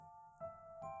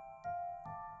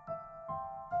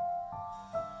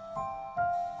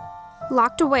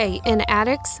Locked away in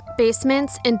attics,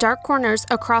 basements, and dark corners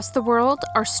across the world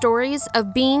are stories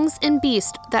of beings and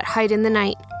beasts that hide in the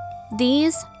night.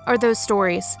 These are those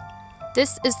stories.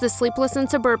 This is the Sleepless in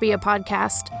Suburbia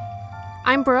podcast.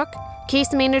 I'm Brooke,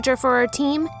 case manager for our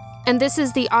team, and this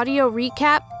is the audio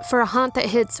recap for a haunt that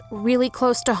hits really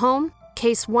close to home,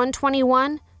 Case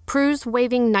 121, Prue's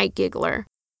Waving Night Giggler.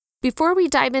 Before we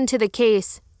dive into the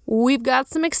case, we've got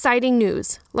some exciting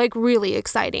news, like really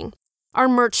exciting. Our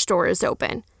merch store is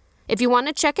open. If you want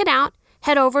to check it out,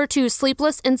 head over to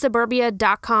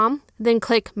sleeplessinsuburbia.com, then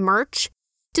click merch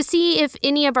to see if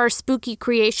any of our spooky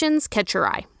creations catch your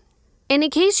eye. And in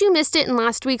case you missed it in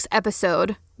last week's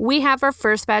episode, we have our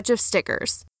first batch of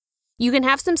stickers. You can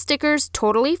have some stickers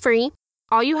totally free.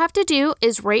 All you have to do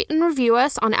is rate and review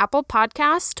us on Apple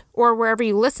Podcast or wherever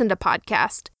you listen to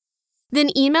podcasts.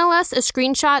 Then email us a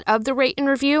screenshot of the rate and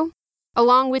review,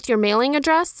 along with your mailing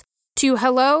address, to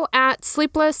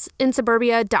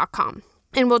hello@sleeplessinsuburbia.com,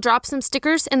 and we'll drop some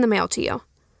stickers in the mail to you.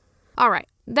 All right,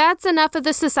 that's enough of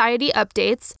the society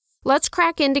updates. Let's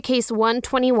crack into Case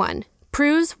 121,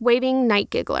 Prue's Waving Night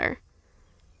Giggler.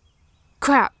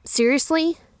 Crap,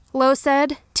 seriously? Lo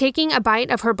said, taking a bite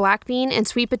of her black bean and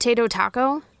sweet potato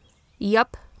taco.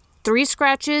 Yup, 3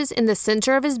 scratches in the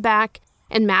center of his back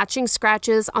and matching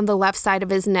scratches on the left side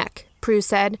of his neck, Prue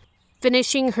said,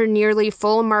 finishing her nearly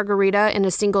full margarita in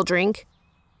a single drink.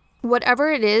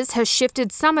 Whatever it is has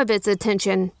shifted some of its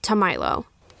attention to Milo.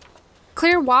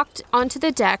 Claire walked onto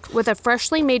the deck with a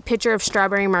freshly made pitcher of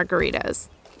strawberry margaritas.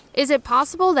 Is it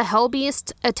possible the hell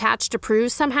beast attached to Prue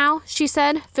somehow? She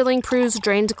said, filling Prue's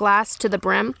drained glass to the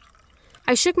brim.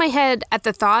 I shook my head at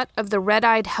the thought of the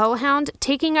red-eyed hellhound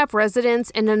taking up residence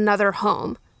in another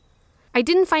home. I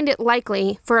didn't find it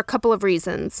likely for a couple of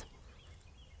reasons.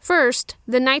 First,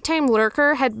 the nighttime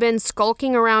lurker had been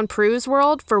skulking around Prue's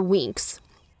world for weeks,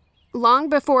 long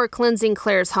before cleansing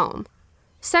Claire's home.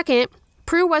 Second,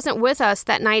 Prue wasn't with us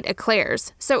that night at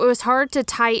Claire's, so it was hard to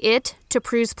tie it to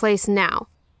Prue's place now.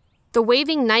 The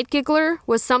waving night giggler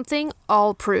was something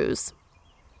all Prue's.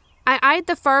 I eyed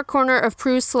the far corner of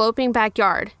Prue's sloping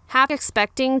backyard, half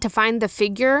expecting to find the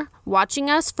figure watching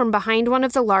us from behind one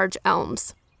of the large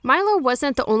elms. Milo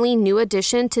wasn't the only new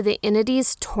addition to the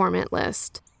entity's torment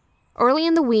list. Early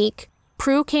in the week,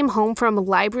 Prue came home from a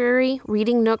library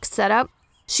reading nook setup.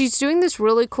 She's doing this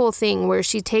really cool thing where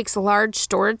she takes large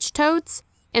storage totes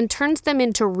and turns them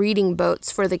into reading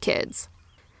boats for the kids,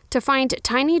 to find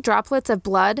tiny droplets of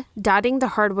blood dotting the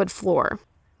hardwood floor.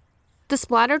 The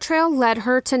splatter trail led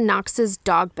her to Knox's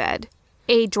dog bed.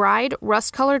 A dried,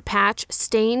 rust-colored patch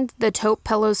stained the tote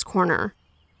pillow's corner.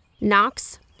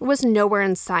 Knox was nowhere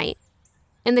in sight.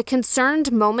 In the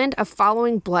concerned moment of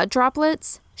following blood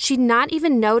droplets, she'd not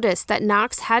even noticed that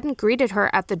Knox hadn't greeted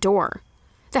her at the door.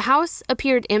 The house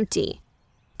appeared empty.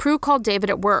 Prue called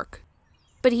David at work,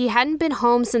 but he hadn't been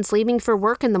home since leaving for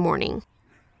work in the morning.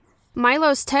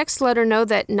 Milo's text let her know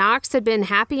that Knox had been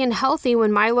happy and healthy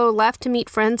when Milo left to meet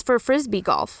friends for frisbee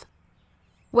golf.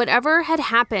 Whatever had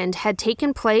happened had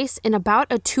taken place in about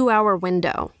a 2-hour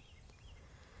window.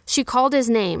 She called his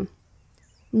name.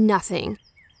 Nothing.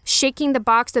 Shaking the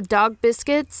box of dog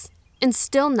biscuits, and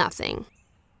still nothing.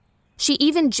 She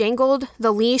even jangled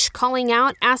the leash, calling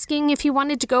out, asking if he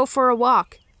wanted to go for a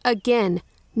walk. Again,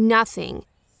 nothing.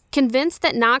 Convinced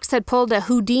that Knox had pulled a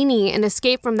Houdini and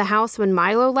escaped from the house when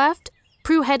Milo left,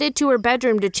 Prue headed to her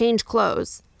bedroom to change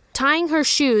clothes. Tying her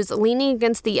shoes, leaning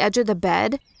against the edge of the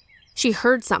bed, she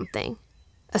heard something.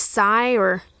 A sigh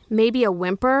or maybe a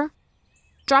whimper.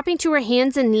 Dropping to her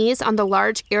hands and knees on the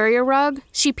large area rug,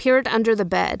 she peered under the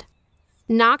bed.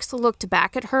 Knox looked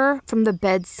back at her from the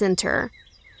bed's center.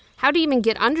 How to even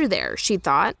get under there, she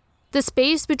thought. The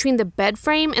space between the bed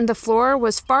frame and the floor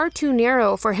was far too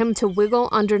narrow for him to wiggle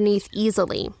underneath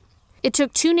easily. It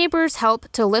took 2 neighbors' help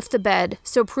to lift the bed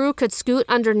so Prue could scoot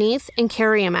underneath and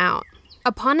carry him out.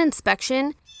 Upon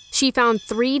inspection, she found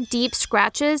 3 deep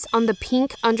scratches on the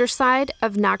pink underside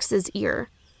of Knox's ear.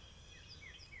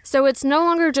 So it's no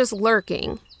longer just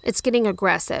lurking, it's getting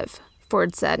aggressive,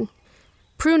 Ford said.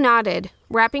 Prue nodded,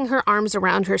 wrapping her arms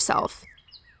around herself.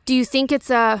 Do you think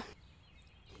it's a...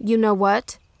 you know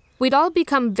what? We'd all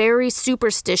become very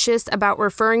superstitious about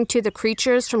referring to the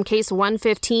creatures from Case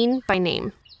 115 by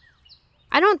name.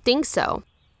 I don't think so.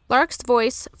 Lark's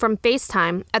voice from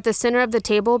FaceTime at the center of the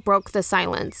table broke the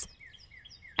silence.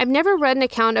 I've never read an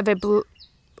account of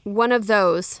one of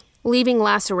those leaving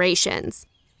lacerations.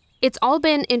 It's all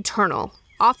been internal,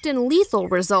 often lethal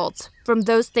results from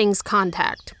those things'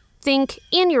 contact. Think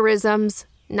aneurysms,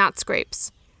 not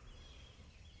scrapes.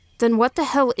 Then what the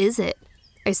hell is it?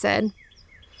 I said.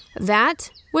 That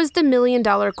was the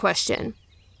million-dollar question.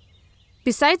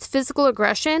 Besides physical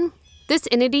aggression, this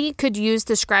entity could use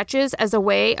the scratches as a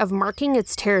way of marking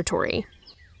its territory.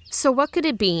 So what could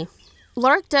it be?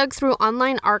 Lark dug through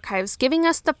online archives, giving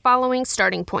us the following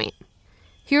starting point.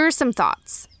 Here are some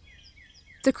thoughts.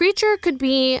 The creature could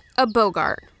be a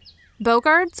boggart.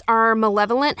 Boggarts are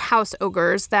malevolent house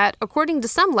ogres that, according to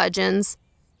some legends,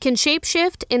 can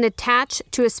shapeshift and attach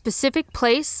to a specific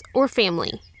place or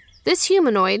family. This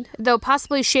humanoid, though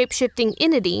possibly shapeshifting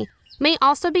entity, may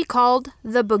also be called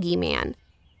the boogeyman.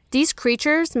 These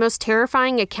creatures' most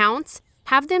terrifying accounts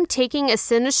have them taking a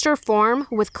sinister form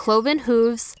with cloven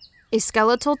hooves, a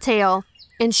skeletal tail,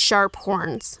 and sharp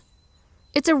horns.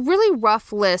 It's a really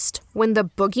rough list when the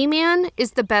boogeyman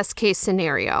is the best case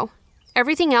scenario.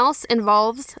 Everything else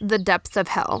involves the depths of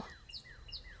hell.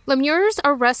 Lemures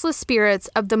are restless spirits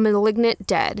of the malignant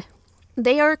dead.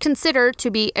 They are considered to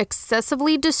be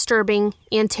excessively disturbing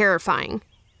and terrifying.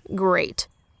 Great.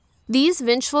 These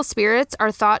vengeful spirits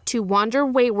are thought to wander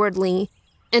waywardly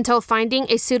until finding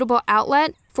a suitable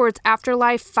outlet for its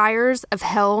afterlife fires of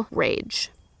hell rage.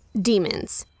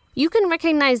 Demons. You can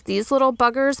recognize these little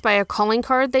buggers by a calling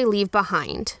card they leave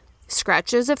behind,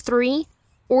 scratches of 3,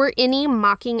 or any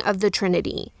mocking of the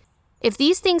Trinity. If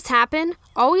these things happen,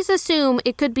 always assume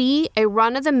it could be a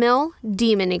run-of-the-mill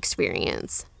demon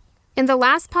experience. And the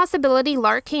last possibility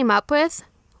Lark came up with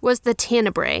was the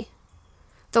tenebrae,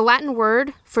 the Latin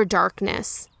word for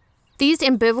darkness. These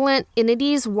ambivalent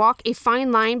entities walk a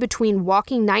fine line between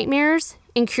walking nightmares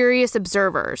and curious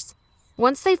observers.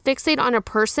 Once they fixate on a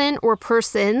person or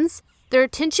persons, their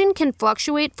attention can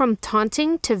fluctuate from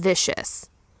taunting to vicious.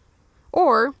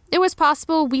 Or it was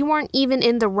possible we weren't even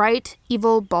in the right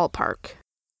evil ballpark.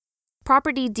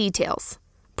 Property details.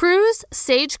 Prue's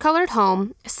sage-colored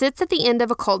home sits at the end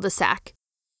of a cul-de-sac.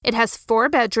 It has 4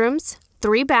 bedrooms,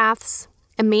 3 baths,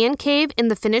 a man cave in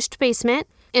the finished basement,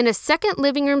 and a second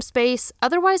living room space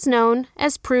otherwise known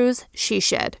as Prue's she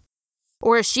shed,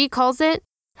 or as she calls it,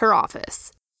 her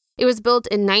office. It was built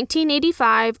in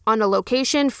 1985 on a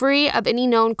location free of any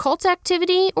known cult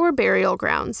activity or burial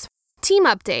grounds. Team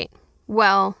update.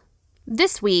 Well,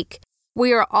 this week,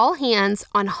 we are all hands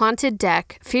on haunted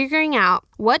deck figuring out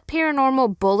what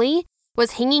paranormal bully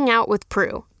was hanging out with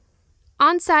Prue.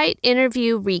 On-site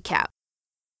interview recap.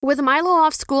 With Milo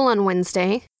off school on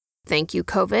Wednesday, thank you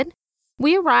COVID,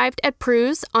 we arrived at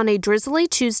Prue's on a drizzly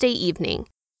Tuesday evening.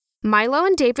 Milo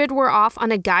and David were off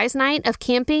on a guys' night of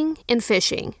camping and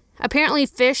fishing. Apparently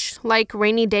fish like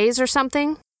rainy days or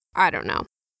something. I don't know.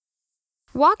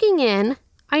 Walking in,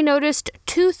 I noticed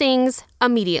 2 things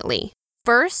immediately.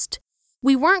 First,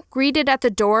 we weren't greeted at the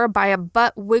door by a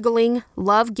butt-wiggling,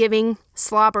 love-giving,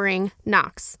 slobbering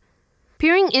Knox.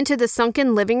 Peering into the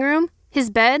sunken living room,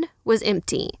 his bed was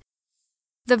empty.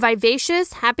 The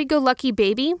vivacious, happy-go-lucky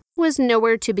baby was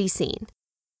nowhere to be seen.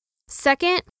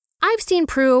 Second, I've seen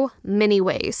Prue many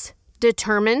ways.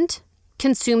 Determined,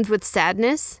 consumed with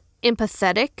sadness,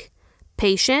 empathetic,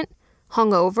 patient,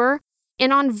 hungover,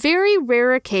 and on very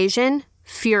rare occasion,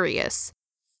 furious.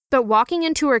 But walking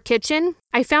into her kitchen,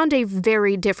 I found a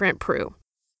very different Prue.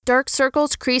 Dark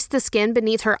circles creased the skin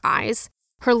beneath her eyes,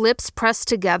 her lips pressed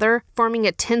together, forming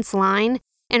a tense line,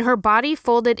 and her body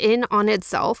folded in on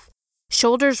itself,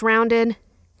 shoulders rounded,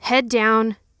 head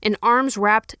down, and arms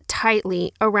wrapped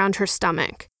tightly around her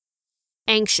stomach.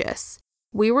 Anxious.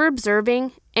 We were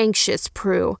observing anxious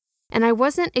Prue, and I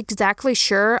wasn't exactly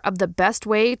sure of the best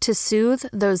way to soothe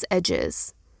those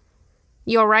edges.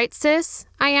 "You all right, sis?"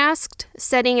 I asked,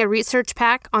 setting a research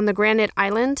pack on the granite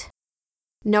island.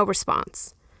 No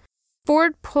response.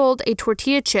 Ford pulled a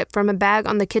tortilla chip from a bag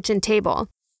on the kitchen table.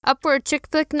 "Up for a chick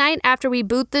flick night after we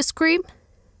boot this creep?"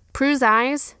 Prue's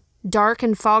eyes, dark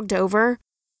and fogged over,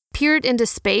 peered into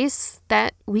space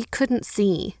that we couldn't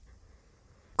see.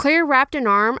 Claire wrapped an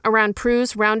arm around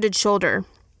Prue's rounded shoulder.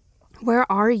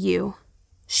 "Where are you?"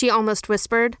 she almost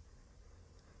whispered.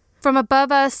 From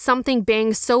above us, something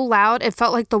banged so loud it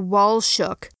felt like the walls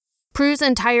shook. Prue's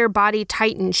entire body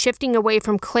tightened, shifting away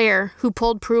from Claire, who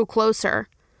pulled Prue closer.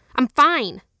 "I'm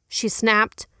fine," she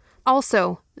snapped,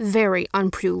 also very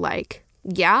un-Prue-like.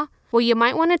 "Yeah? Well, you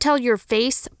might want to tell your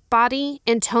face, body,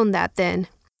 and tone that then,"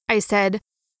 I said,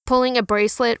 pulling a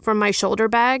bracelet from my shoulder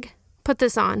bag. "Put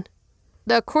this on."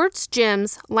 The quartz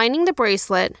gems lining the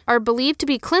bracelet are believed to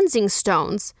be cleansing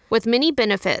stones with many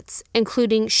benefits,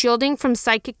 including shielding from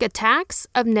psychic attacks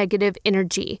of negative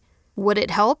energy. Would it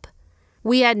help?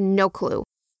 We had no clue.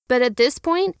 But at this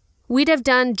point, we'd have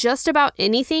done just about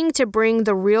anything to bring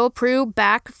the real Prue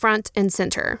back front and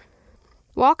center.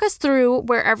 "Walk us through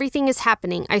where everything is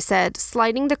happening," I said,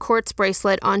 sliding the quartz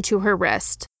bracelet onto her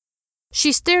wrist.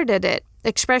 She stared at it,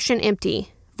 expression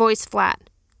empty, voice flat.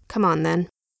 "Come on, then."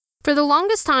 For the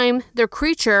longest time, their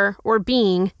creature, or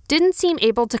being, didn't seem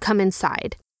able to come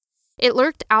inside. It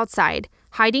lurked outside,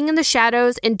 hiding in the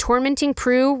shadows and tormenting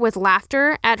Prue with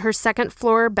laughter at her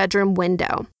second-floor bedroom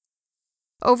window.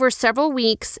 Over several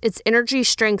weeks, its energy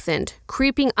strengthened,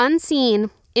 creeping unseen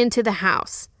into the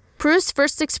house. Prue's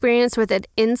first experience with it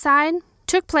inside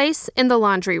took place in the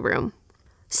laundry room.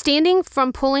 Standing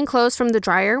from pulling clothes from the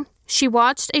dryer, she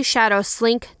watched a shadow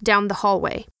slink down the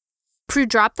hallway. Prue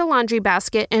dropped the laundry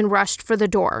basket and rushed for the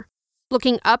door,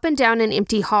 looking up and down an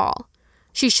empty hall.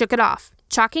 She shook it off,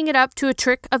 chalking it up to a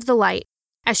trick of the light.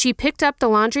 As she picked up the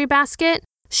laundry basket,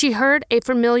 she heard a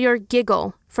familiar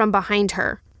giggle from behind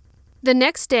her. The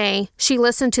next day, she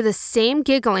listened to the same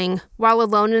giggling while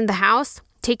alone in the house,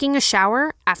 taking a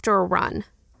shower after a run.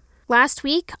 Last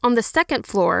week, on the second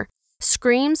floor,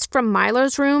 screams from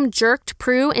Milo's room jerked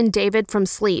Prue and David from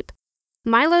sleep.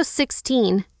 Milo's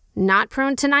 16, not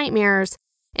prone to nightmares,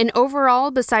 and overall,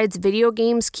 besides video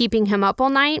games keeping him up all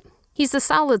night, he's a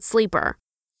solid sleeper.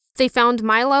 They found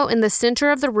Milo in the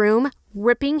center of the room,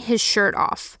 ripping his shirt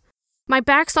off. "My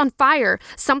back's on fire!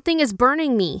 Something is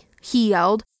burning me!" he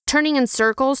yelled, turning in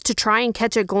circles to try and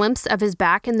catch a glimpse of his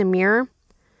back in the mirror.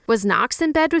 "Was Knox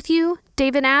in bed with you?"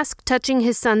 David asked, touching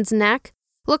his son's neck.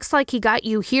 "Looks like he got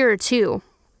you here, too."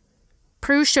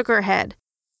 Prue shook her head.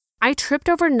 "I tripped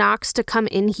over Knox to come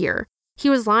in here. He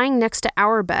was lying next to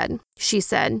our bed," she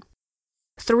said.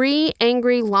 3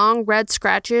 angry, long red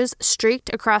scratches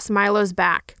streaked across Milo's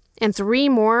back, and 3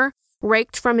 more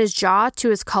raked from his jaw to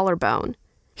his collarbone.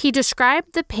 He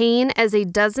described the pain as a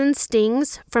dozen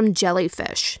stings from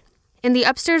jellyfish. In the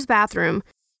upstairs bathroom,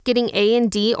 getting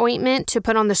A&D ointment to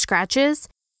put on the scratches,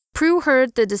 Prue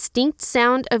heard the distinct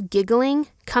sound of giggling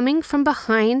coming from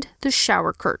behind the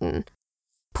shower curtain.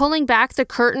 Pulling back the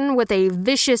curtain with a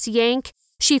vicious yank,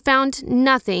 she found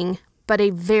nothing but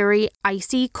a very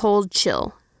icy cold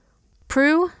chill.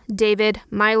 Prue, David,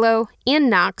 Milo, and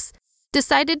Knox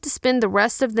decided to spend the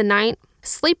rest of the night,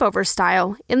 sleepover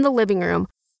style, in the living room,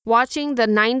 watching the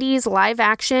 90s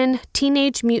live-action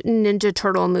Teenage Mutant Ninja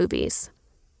Turtle movies.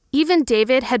 Even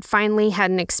David had finally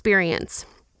had an experience,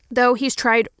 though he's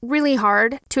tried really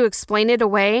hard to explain it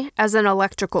away as an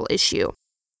electrical issue.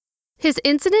 His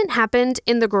incident happened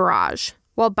in the garage.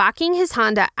 While backing his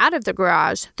Honda out of the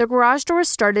garage door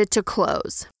started to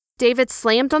close. David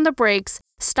slammed on the brakes,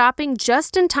 stopping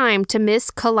just in time to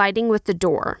miss colliding with the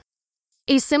door.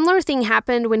 A similar thing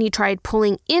happened when he tried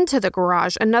pulling into the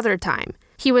garage another time.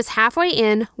 He was halfway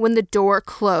in when the door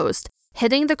closed,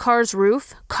 hitting the car's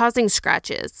roof, causing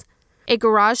scratches. A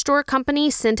garage door company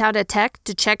sent out a tech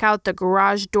to check out the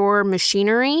garage door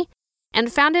machinery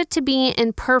and found it to be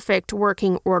in perfect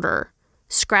working order.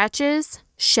 Scratches,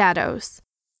 shadows,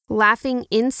 laughing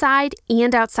inside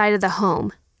and outside of the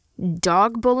home,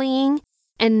 dog bullying,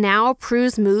 and now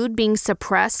Prue's mood being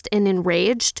suppressed and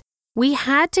enraged. We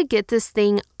had to get this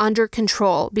thing under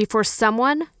control before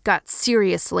someone got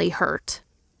seriously hurt.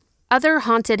 Other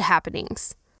haunted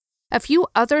happenings. A few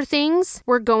other things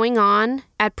were going on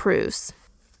at Prue's.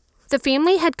 The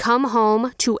family had come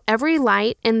home to every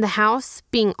light in the house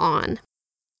being on.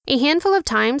 A handful of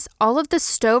times, all of the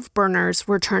stove burners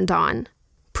were turned on.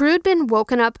 Prue had been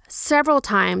woken up several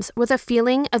times with a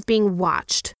feeling of being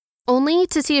watched, only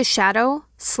to see a shadow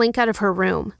slink out of her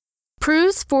room.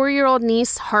 Prue's 4-year-old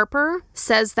niece, Harper,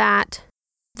 says that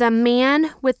the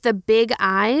man with the big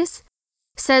eyes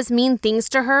says mean things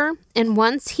to her, and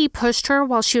once he pushed her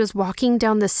while she was walking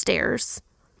down the stairs.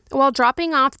 While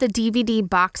dropping off the DVD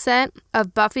box set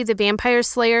of Buffy the Vampire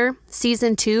Slayer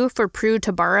Season 2 for Prue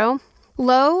to borrow,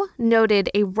 Lo noted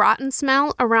a rotten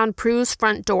smell around Prue's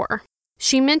front door.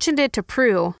 She mentioned it to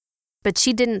Prue, but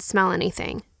she didn't smell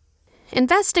anything.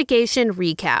 Investigation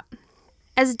recap.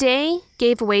 As day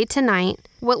gave way to night,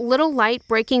 what little light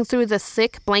breaking through the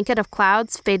thick blanket of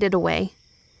clouds faded away.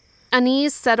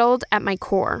 Unease settled at my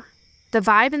core. The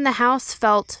vibe in the house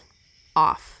felt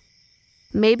off.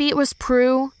 Maybe it was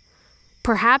Prue.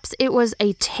 Perhaps it was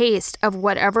a taste of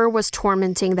whatever was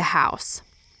tormenting the house.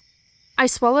 I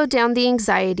swallowed down the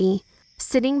anxiety,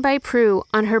 sitting by Prue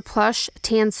on her plush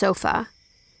tan sofa.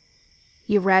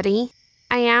 "You ready?"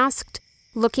 I asked,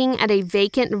 looking at a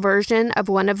vacant version of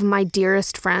one of my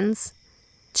dearest friends.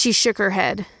 She shook her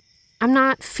head. "I'm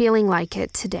not feeling like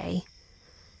it today.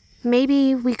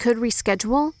 Maybe we could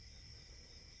reschedule?"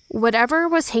 Whatever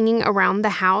was hanging around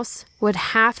the house would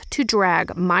have to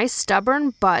drag my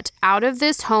stubborn butt out of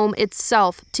this home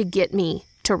itself to get me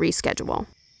to reschedule.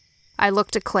 I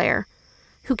looked at Claire,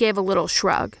 who gave a little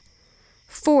shrug.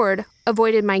 Ford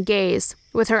avoided my gaze,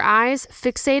 with her eyes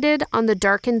fixated on the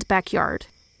darkened backyard.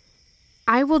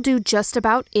 "I will do just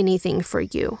about anything for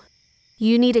you.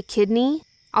 You need a kidney?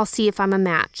 I'll see if I'm a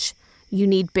match. You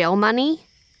need bail money?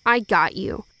 I got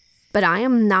you. But I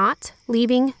am not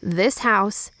leaving this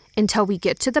house until we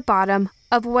get to the bottom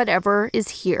of whatever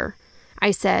is here,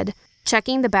 I said,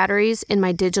 checking the batteries in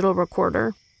my digital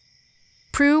recorder.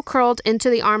 Prue curled into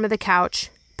the arm of the couch,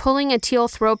 pulling a teal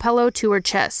throw pillow to her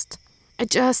chest.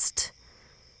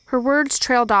 Her words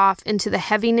trailed off into the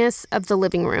heaviness of the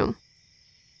living room.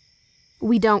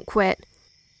 We don't quit,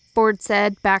 Ford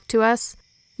said back to us.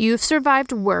 You've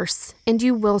survived worse, and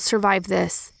you will survive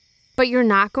this. But you're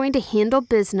not going to handle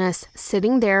business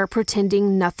sitting there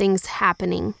pretending nothing's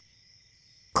happening.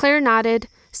 Claire nodded,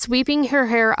 sweeping her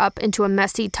hair up into a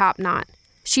messy top knot.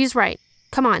 She's right.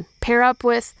 Come on, pair up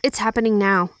with, it's happening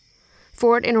now.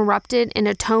 Ford interrupted in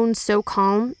a tone so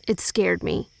calm, it scared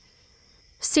me.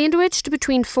 Sandwiched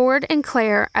between Ford and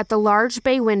Claire at the large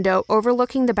bay window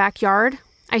overlooking the backyard,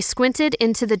 I squinted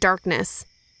into the darkness.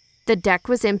 The deck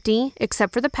was empty,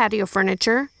 except for the patio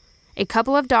furniture, a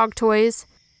couple of dog toys,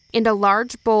 and a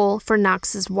large bowl for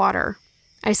Knox's water.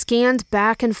 I scanned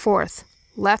back and forth,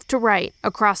 left to right,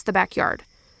 across the backyard.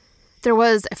 There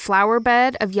was a flower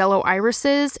bed of yellow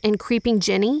irises and creeping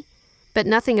jenny, but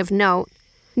nothing of note.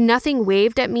 Nothing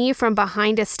waved at me from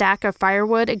behind a stack of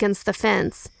firewood against the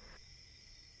fence.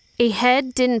 A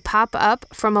head didn't pop up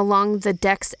from along the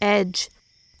deck's edge.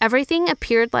 Everything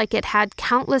appeared like it had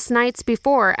countless nights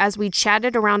before as we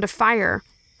chatted around a fire,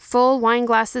 full wine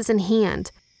glasses in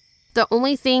hand. The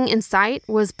only thing in sight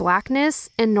was blackness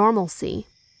and normalcy.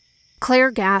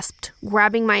 Claire gasped,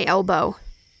 grabbing my elbow.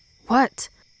 What?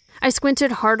 I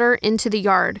squinted harder into the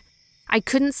yard. I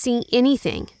couldn't see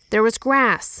anything. There was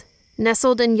grass.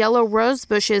 Nestled in yellow rose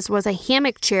bushes was a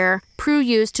hammock chair Prue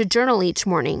used to journal each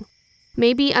morning.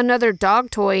 Maybe another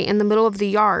dog toy in the middle of the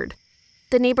yard.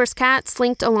 The neighbor's cat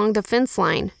slinked along the fence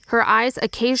line. Her eyes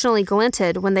occasionally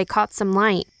glinted when they caught some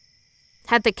light.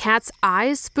 Had the cat's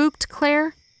eyes spooked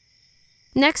Claire?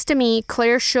 Next to me,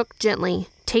 Claire shook gently,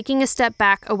 taking a step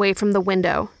back away from the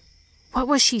window. What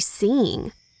was she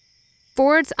seeing?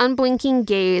 Ford's unblinking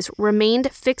gaze remained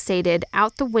fixated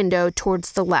out the window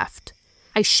towards the left.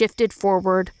 I shifted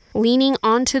forward, leaning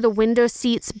onto the window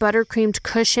seat's buttercreamed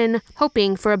cushion,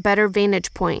 hoping for a better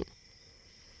vantage point.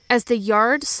 As the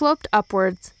yard sloped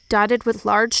upwards, dotted with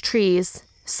large trees,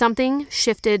 something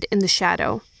shifted in the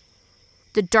shadow.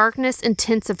 The darkness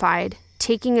intensified,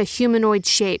 taking a humanoid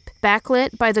shape,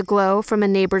 backlit by the glow from a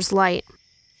neighbor's light.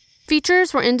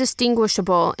 Features were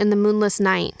indistinguishable in the moonless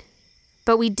night,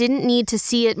 but we didn't need to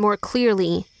see it more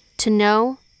clearly to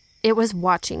know it was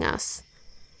watching us.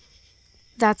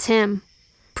 That's him.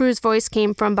 Prue's voice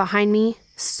came from behind me,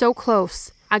 so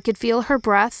close, I could feel her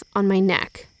breath on my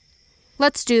neck.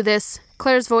 Let's do this.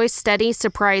 Claire's voice, steady,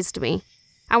 surprised me.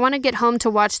 I want to get home to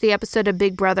watch the episode of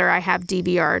Big Brother I have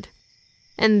DVR'd.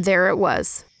 And there it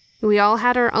was. We all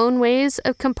had our own ways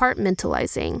of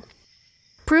compartmentalizing.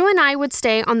 Prue and I would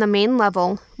stay on the main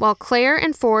level, while Claire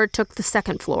and Ford took the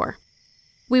second floor.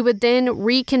 We would then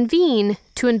reconvene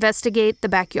to investigate the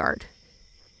backyard.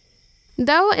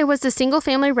 Though it was a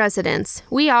single-family residence,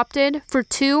 we opted for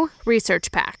 2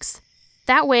 research packs.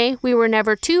 That way, we were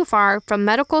never too far from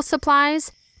medical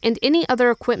supplies and any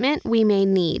other equipment we may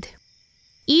need.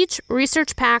 Each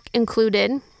research pack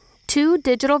included 2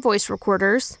 digital voice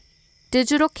recorders,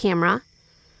 digital camera,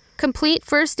 complete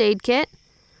first aid kit,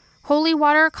 holy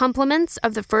water compliments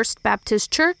of the First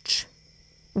Baptist Church,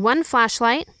 1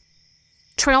 flashlight,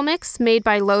 trail mix made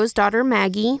by Lowe's daughter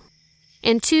Maggie,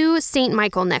 and 2 St.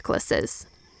 Michael necklaces.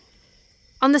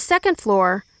 On the second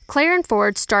floor, Claire and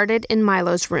Ford started in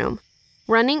Milo's room,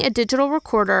 running a digital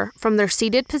recorder from their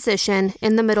seated position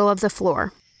in the middle of the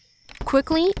floor.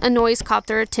 Quickly, a noise caught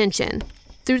their attention.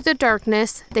 Through the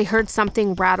darkness, they heard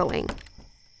something rattling.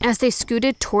 As they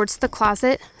scooted towards the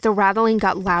closet, the rattling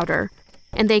got louder,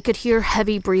 and they could hear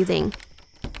heavy breathing.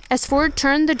 As Ford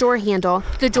turned the door handle,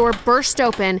 the door burst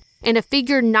open, and a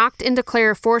figure knocked into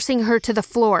Claire, forcing her to the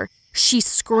floor. She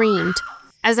screamed.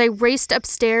 As I raced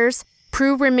upstairs,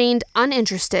 Prue remained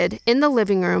uninterested in the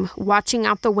living room, watching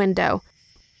out the window.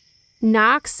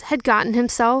 Knox had gotten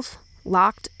himself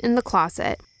locked in the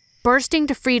closet. Bursting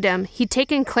to freedom, he'd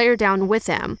taken Claire down with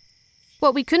him.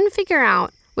 What we couldn't figure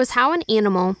out was how an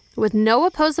animal with no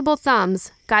opposable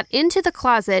thumbs got into the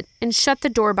closet and shut the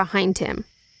door behind him.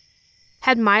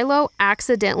 Had Milo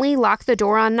accidentally locked the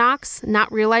door on Knox,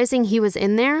 not realizing he was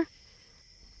in there?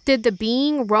 Did the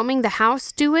being roaming the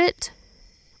house do it?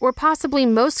 Or possibly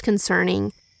most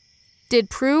concerning, did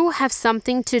Prue have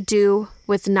something to do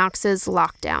with Knox's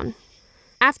lockdown?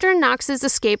 After Knox's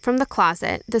escape from the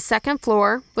closet, the second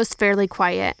floor was fairly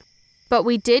quiet, but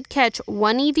we did catch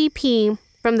 1 EVP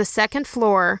from the second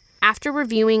floor after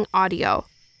reviewing audio.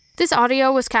 This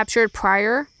audio was captured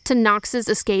prior to Knox's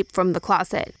escape from the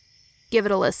closet. Give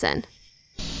it a listen.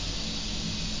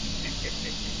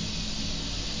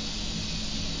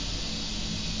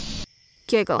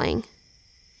 Giggling.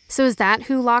 So is that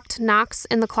who locked Knox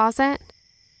in the closet?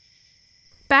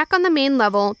 Back on the main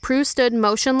level, Prue stood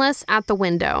motionless at the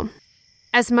window.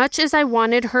 As much as I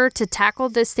wanted her to tackle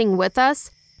this thing with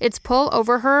us, its pull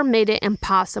over her made it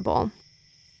impossible.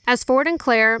 As Ford and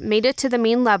Claire made it to the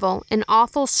main level, an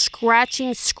awful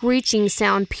scratching, screeching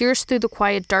sound pierced through the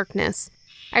quiet darkness.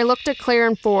 I looked at Claire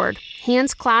and Ford,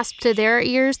 hands clasped to their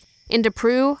ears, and to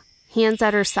Prue, hands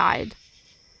at her side.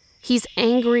 "He's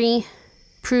angry,"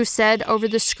 Prue said over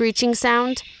the screeching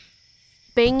sound.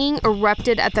 Banging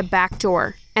erupted at the back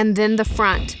door, and then the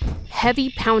front. Heavy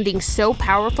pounding so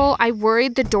powerful, I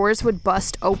worried the doors would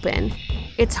bust open.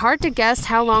 It's hard to guess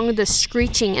how long the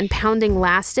screeching and pounding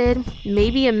lasted,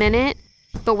 maybe a minute,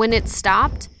 but when it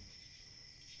stopped,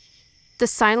 the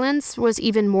silence was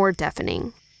even more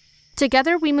deafening.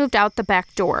 Together we moved out the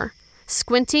back door,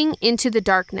 squinting into the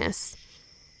darkness.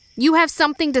 "You have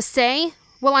something to say?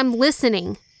 Well, I'm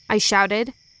listening," I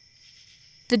shouted.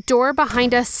 The door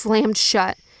behind us slammed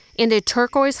shut, and a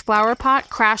turquoise flower pot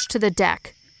crashed to the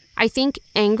deck. I think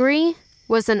angry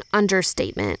was an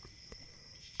understatement.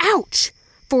 "Ouch!"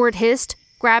 Ford hissed,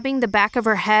 grabbing the back of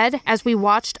her head as we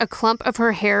watched a clump of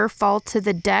her hair fall to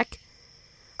the deck.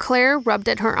 Claire rubbed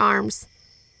at her arms.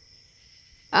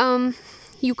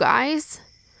 You guys?"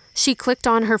 She clicked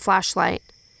on her flashlight.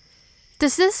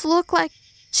 "Does this look like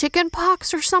chicken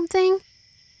pox or something?"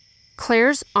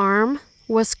 Claire's arm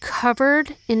was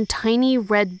covered in tiny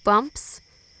red bumps.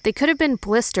 They could have been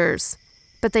blisters,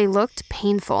 but they looked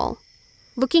painful.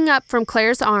 Looking up from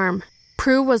Claire's arm,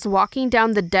 Prue was walking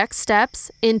down the deck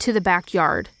steps into the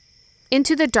backyard.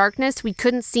 Into the darkness we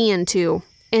couldn't see into,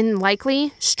 and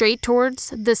likely straight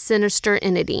towards the sinister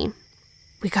entity.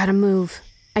 "We gotta move,"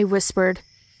 I whispered,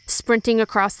 sprinting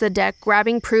across the deck,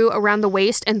 grabbing Prue around the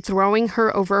waist and throwing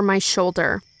her over my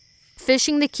shoulder.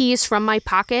 Fishing the keys from my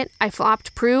pocket, I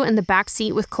flopped Prue in the back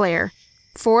seat with Claire.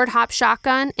 Ford hopped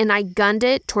shotgun, and I gunned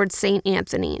it towards St.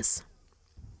 Anthony's.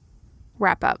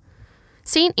 Wrap up.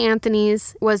 St.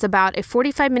 Anthony's was about a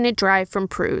 45-minute drive from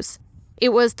Prue's. It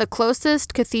was the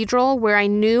closest cathedral where I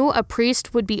knew a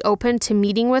priest would be open to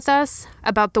meeting with us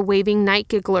about the waving night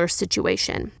giggler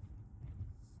situation.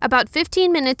 About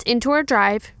 15 minutes into our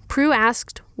drive, Prue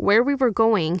asked where we were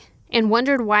going and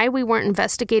wondered why we weren't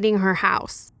investigating her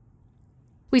house.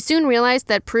 We soon realized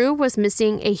that Prue was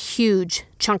missing a huge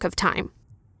chunk of time.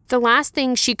 The last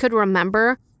thing she could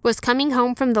remember was coming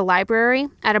home from the library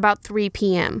at about 3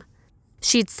 p.m.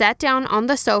 She'd sat down on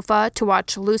the sofa to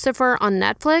watch Lucifer on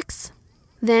Netflix,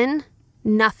 then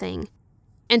nothing,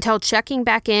 until checking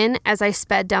back in as I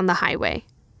sped down the highway.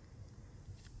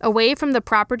 Away from the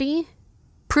property,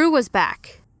 Prue was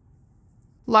back.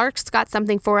 "Lark's got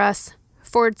something for us,"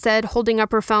 Ford said, holding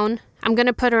up her phone. "I'm going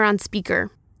to put her on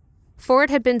speaker." Ford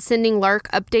had been sending Lark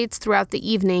updates throughout the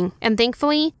evening, and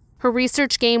thankfully, her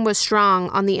research game was strong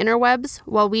on the interwebs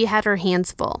while we had our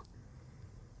hands full.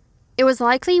 It was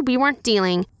likely we weren't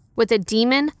dealing with a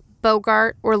demon,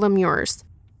 Bogart, or Lemures.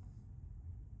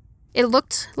 It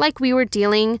looked like we were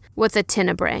dealing with a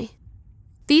Tenebrae.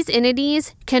 These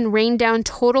entities can rain down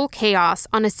total chaos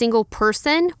on a single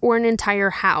person or an entire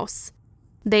house.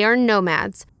 They are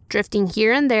nomads, drifting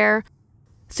here and there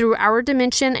through our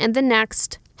dimension and the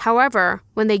next. However,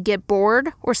 when they get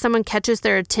bored or someone catches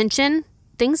their attention,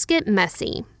 things get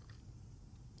messy.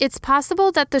 It's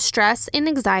possible that the stress and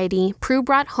anxiety Prue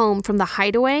brought home from the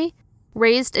hideaway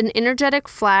raised an energetic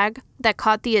flag that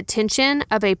caught the attention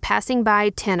of a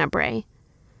passing-by Tenebrae.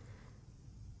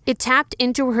 It tapped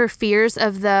into her fears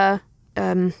of the,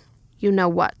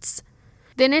 you-know-whats.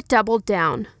 Then it doubled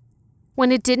down.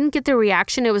 When it didn't get the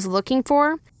reaction it was looking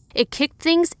for, it kicked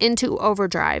things into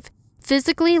overdrive,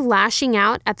 physically lashing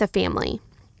out at the family.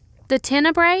 The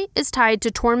Tenebrae is tied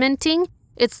to tormenting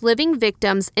its living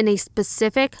victims in a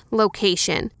specific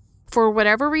location. For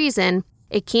whatever reason,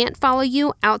 it can't follow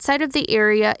you outside of the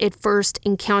area it first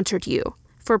encountered you.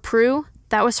 For Prue,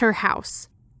 that was her house.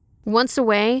 Once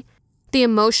away, the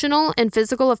emotional and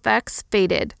physical effects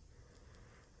faded.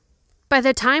 By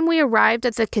the time we arrived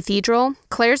at the cathedral,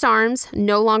 Claire's arms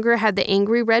no longer had the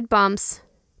angry red bumps.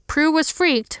 Prue was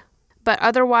freaked, but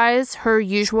otherwise her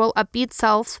usual upbeat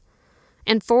self.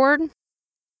 And Ford,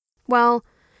 well,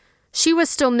 she was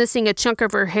still missing a chunk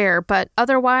of her hair, but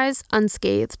otherwise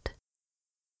unscathed.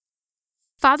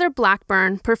 Father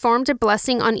Blackburn performed a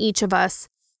blessing on each of us,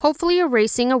 hopefully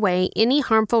erasing away any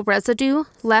harmful residue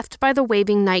left by the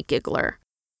waving night giggler.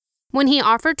 When he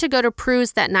offered to go to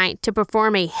Prew's that night to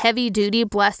perform a heavy-duty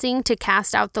blessing to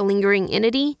cast out the lingering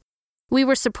entity, we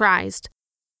were surprised.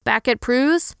 Back at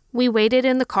Prew's, we waited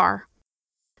in the car.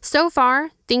 So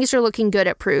far, things are looking good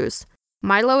at Prew's.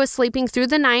 Milo is sleeping through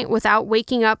the night without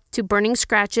waking up to burning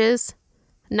scratches.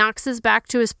 Knox is back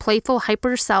to his playful,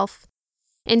 hyper self.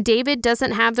 And David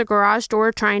doesn't have the garage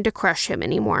door trying to crush him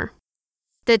anymore.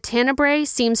 The Tenebrae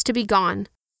seems to be gone.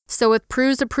 So with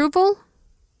Prew's approval,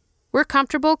 we're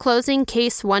comfortable closing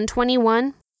case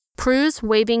 121, Prew's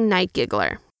Waving Night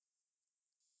Giggler.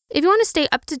 If you want to stay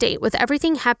up to date with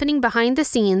everything happening behind the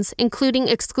scenes, including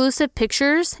exclusive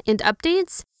pictures and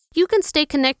updates, you can stay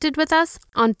connected with us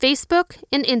on Facebook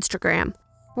and Instagram.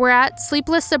 We're at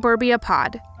Sleepless Suburbia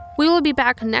Pod. We will be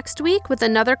back next week with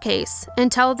another case.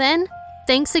 Until then,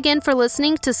 thanks again for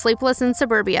listening to Sleepless in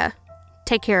Suburbia.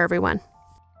 Take care, everyone.